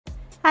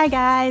Hi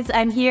guys,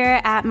 I'm here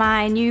at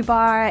my new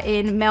bar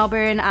in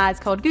Melbourne. It's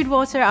called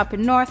Goodwater up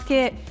in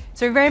Northcote.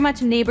 So we're very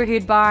much a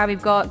neighbourhood bar.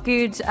 We've got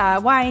good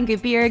wine,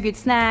 good beer, good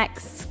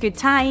snacks, good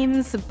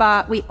times,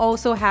 but we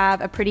also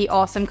have a pretty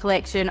awesome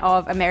collection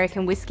of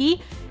American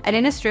whiskey. And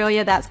in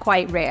Australia, that's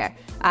quite rare.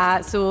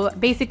 So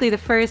basically the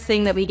first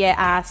thing that we get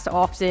asked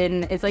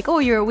often is like, oh,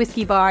 you're a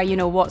whiskey bar, you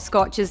know, what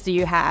scotches do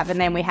you have? And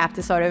then we have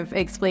to sort of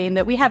explain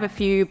that we have a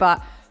few, but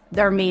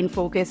our main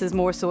focus is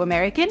more so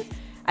American.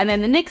 And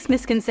then the next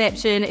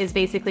misconception is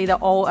basically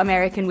that all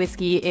American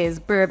whiskey is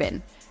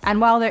bourbon.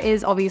 And while there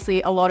is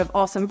obviously a lot of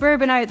awesome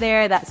bourbon out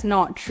there, that's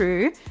not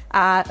true.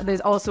 There's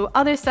also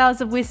other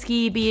styles of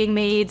whiskey being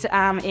made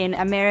in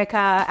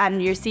America,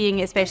 and you're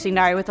seeing, especially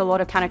now with a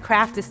lot of kind of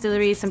craft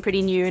distilleries, some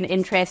pretty new and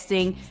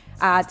interesting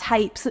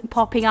types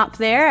popping up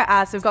there.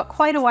 So we've got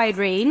quite a wide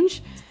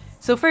range.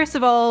 So first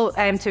of all,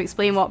 to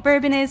explain what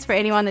bourbon is, for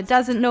anyone that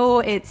doesn't know,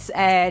 it's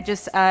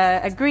just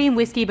a green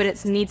whiskey, but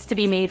it needs to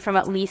be made from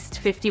at least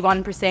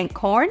 51%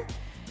 corn.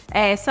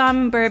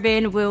 Some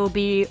bourbon will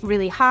be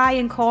really high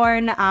in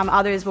corn,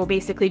 others will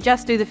basically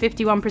just do the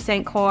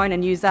 51% corn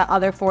and use that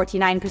other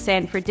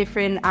 49% for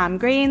different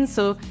grains.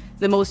 So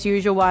the most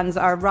usual ones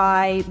are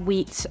rye,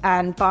 wheat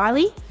and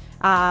barley.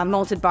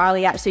 Malted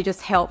barley actually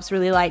just helps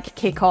really like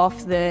kick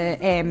off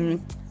the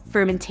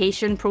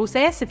fermentation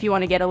process, if you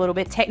want to get a little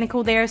bit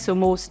technical there. So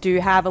most do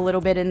have a little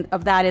bit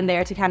of that in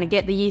there to kind of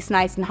get the yeast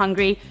nice and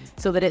hungry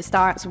so that it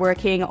starts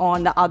working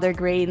on the other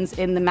grains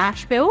in the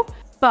mash bill.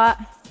 But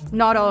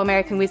not all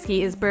American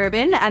whiskey is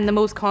bourbon, and the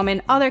most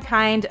common other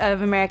kind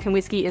of American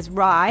whiskey is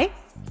rye.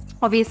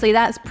 Obviously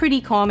that's pretty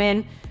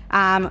common,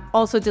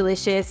 also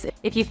delicious.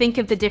 If you think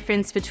of the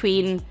difference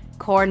between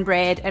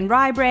cornbread and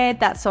rye bread,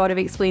 that sort of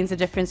explains the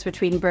difference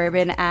between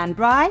bourbon and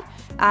rye.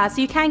 So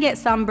you can get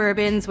some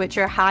bourbons which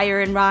are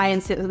higher in rye,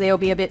 and so they'll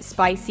be a bit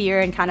spicier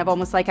and kind of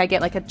almost like I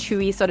get like a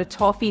chewy sort of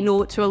toffee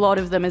note to a lot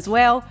of them as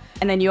well.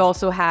 And then you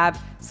also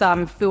have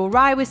some full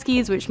rye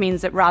whiskies, which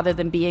means that rather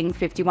than being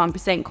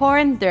 51%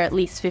 corn, they're at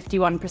least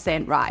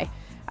 51% rye.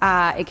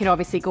 It can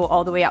obviously go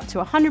all the way up to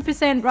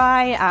 100%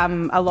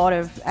 rye. A lot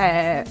of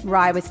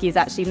rye whiskey is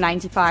actually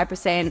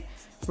 95%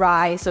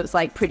 rye, so it's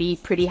like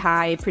pretty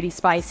high, pretty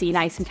spicy,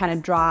 nice and kind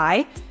of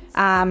dry,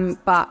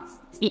 but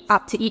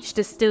up to each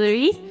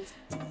distillery.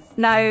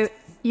 Now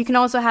you can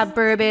also have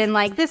bourbon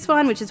like this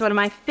one, which is one of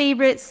my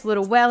favorites,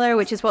 Little Weller,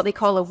 which is what they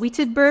call a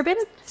wheated bourbon.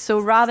 So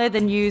rather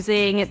than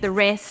using the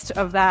rest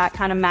of that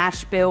kind of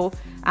mash bill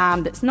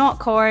that's not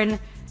corn,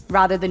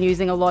 rather than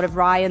using a lot of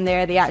rye in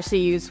there, they actually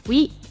use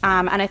wheat.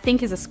 And I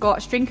think as a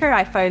Scotch drinker,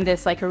 I found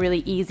this like a really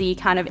easy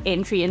kind of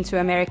entry into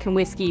American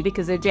whiskey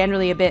because they're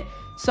generally a bit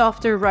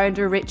softer,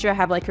 rounder, richer,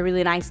 have like a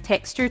really nice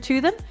texture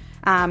to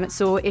them.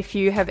 So if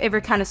you have ever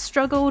kind of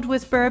struggled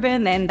with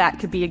bourbon, then that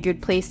could be a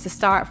good place to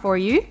start for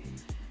you.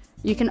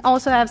 You can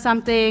also have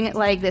something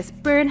like this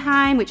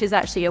Bernheim, which is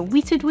actually a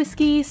wheated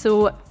whiskey,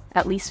 so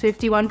at least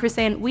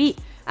 51% wheat.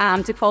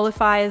 To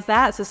qualify as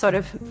that, so sort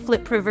of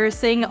flip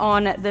reversing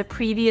on the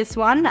previous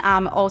one.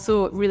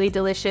 Also really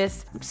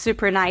delicious,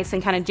 super nice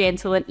and kind of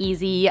gentle and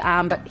easy,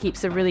 but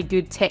keeps a really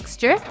good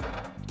texture.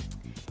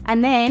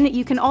 And then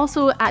you can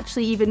also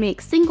actually even make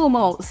single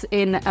malts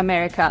in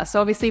America. So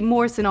obviously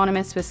more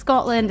synonymous with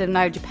Scotland and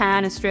now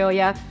Japan,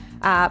 Australia,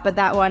 but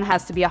that one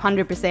has to be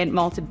 100%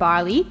 malted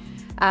barley.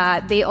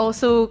 They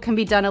also can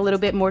be done a little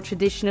bit more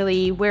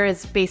traditionally,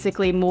 whereas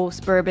basically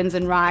most bourbons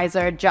and ryes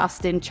are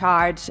just in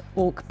charred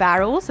oak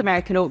barrels,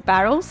 American oak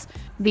barrels.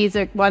 These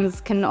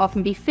ones can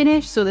often be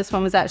finished, so this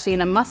one was actually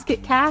in a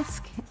musket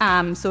cask.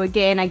 So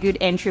again, a good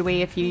entryway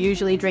if you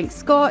usually drink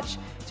Scotch,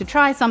 to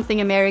try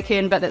something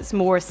American, but that's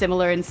more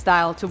similar in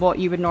style to what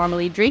you would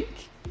normally drink.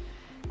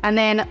 And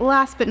then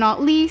last but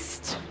not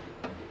least,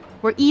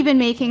 we're even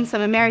making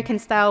some American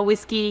style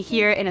whiskey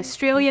here in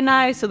Australia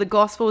now. So the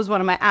Gospel is one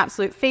of my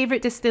absolute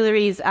favorite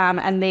distilleries,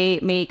 and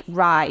they make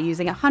rye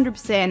using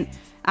 100%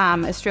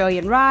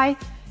 Australian rye.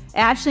 It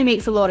actually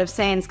makes a lot of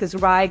sense because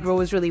rye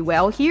grows really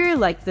well here.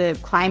 Like the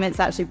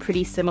climate's actually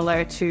pretty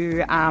similar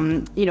to,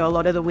 you know, a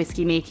lot of the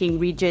whiskey making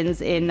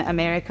regions in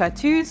America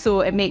too.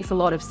 So it makes a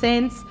lot of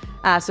sense.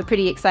 So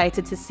pretty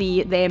excited to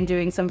see them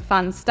doing some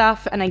fun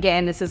stuff. And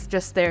again, this is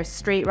just their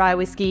straight rye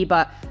whiskey,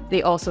 but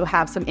they also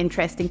have some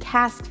interesting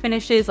cask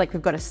finishes. Like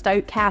we've got a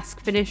stout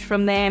cask finish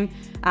from them,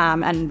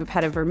 and we've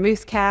had a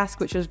vermouth cask,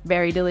 which was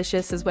very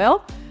delicious as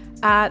well.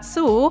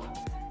 So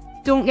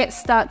don't get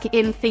stuck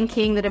in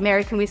thinking that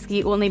American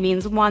whiskey only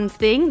means one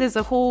thing. There's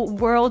a whole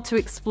world to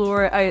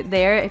explore out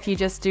there if you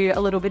just do a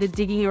little bit of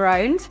digging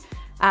around.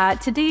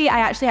 Today I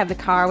actually have the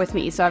car with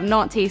me, so I've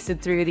not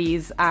tasted through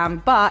these,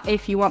 but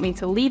if you want me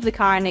to leave the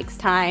car next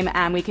time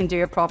and we can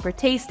do a proper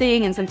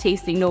tasting and some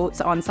tasting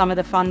notes on some of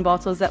the fun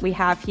bottles that we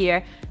have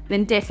here,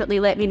 then definitely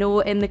let me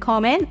know in the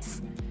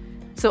comments.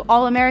 So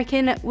all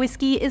American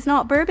whiskey is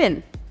not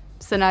bourbon.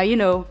 So now you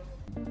know.